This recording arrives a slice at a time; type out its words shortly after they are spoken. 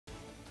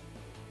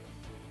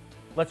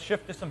Let's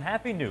shift to some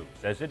happy news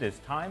as it is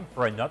time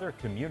for another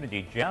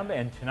community gem,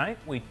 and tonight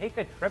we take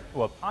a trip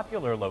to a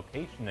popular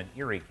location in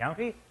Erie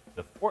County,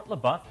 the Fort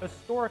LeBoeuf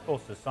Historical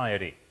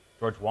Society.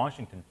 George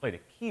Washington played a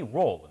key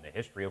role in the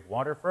history of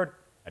Waterford,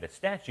 and a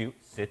statue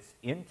sits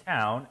in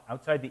town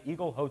outside the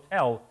Eagle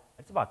Hotel.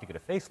 It's about to get a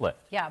facelift.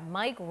 Yeah,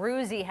 Mike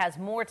Ruzzi has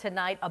more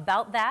tonight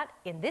about that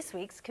in this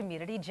week's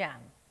Community Gem.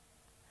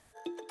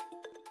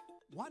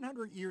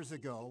 100 years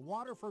ago,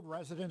 Waterford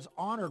residents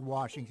honored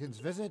Washington's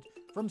visit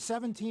from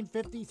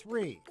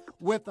 1753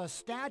 with a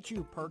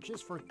statue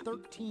purchased for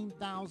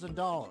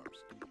 $13,000.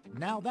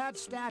 Now that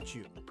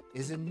statue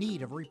is in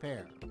need of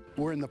repair.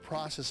 We're in the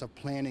process of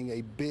planning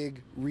a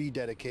big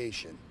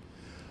rededication.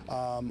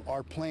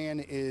 Our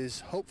plan is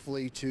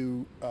hopefully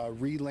to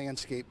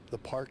re-landscape the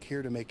park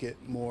here to make it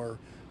more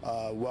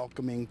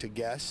welcoming to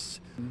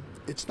guests.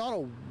 It's not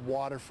a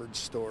Waterford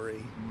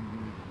story.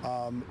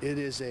 It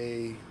is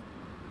a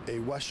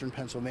Western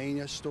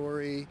Pennsylvania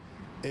story.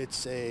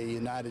 It's a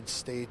United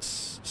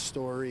States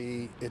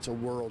story. It's a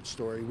world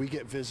story. We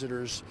get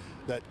visitors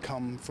that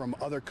come from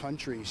other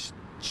countries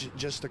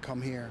just to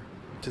come here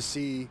to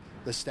see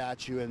the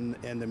statue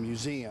and the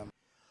museum.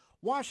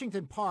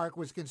 Washington Park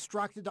was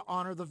constructed to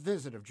honor the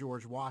visit of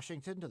George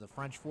Washington to the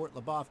French Fort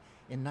LeBoeuf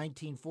in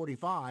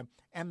 1945,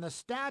 and the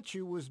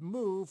statue was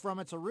moved from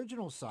its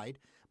original site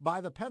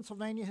by the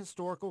Pennsylvania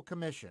Historical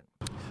Commission.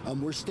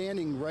 We're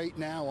standing right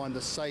now on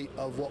the site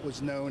of what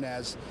was known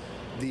as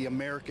the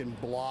American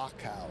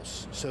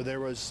Blockhouse. So it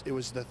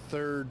was the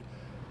third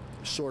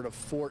sort of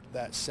fort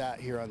that sat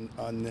here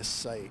on this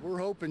site. We're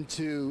hoping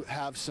to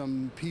have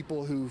some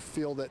people who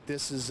feel that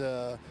this is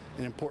an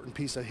important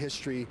piece of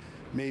history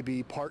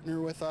maybe partner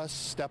with us,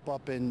 step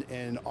up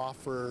and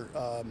offer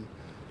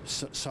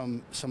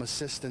some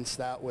assistance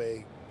that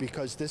way,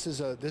 because this is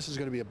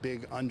going to be a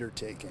big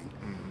undertaking.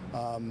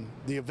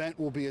 The event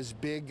will be as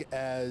big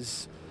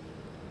as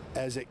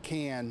it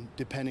can,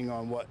 depending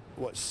on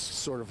what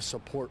sort of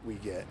support we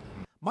get.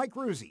 Mike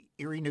Ruzzi,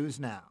 Erie News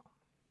Now.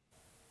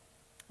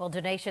 Well,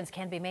 donations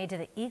can be made to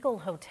the Eagle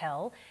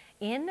Hotel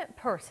in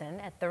person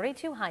at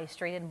 32 High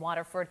Street in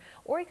Waterford,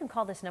 or you can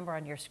call this number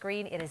on your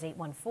screen. It is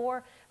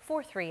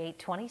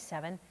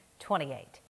 814-438-2728.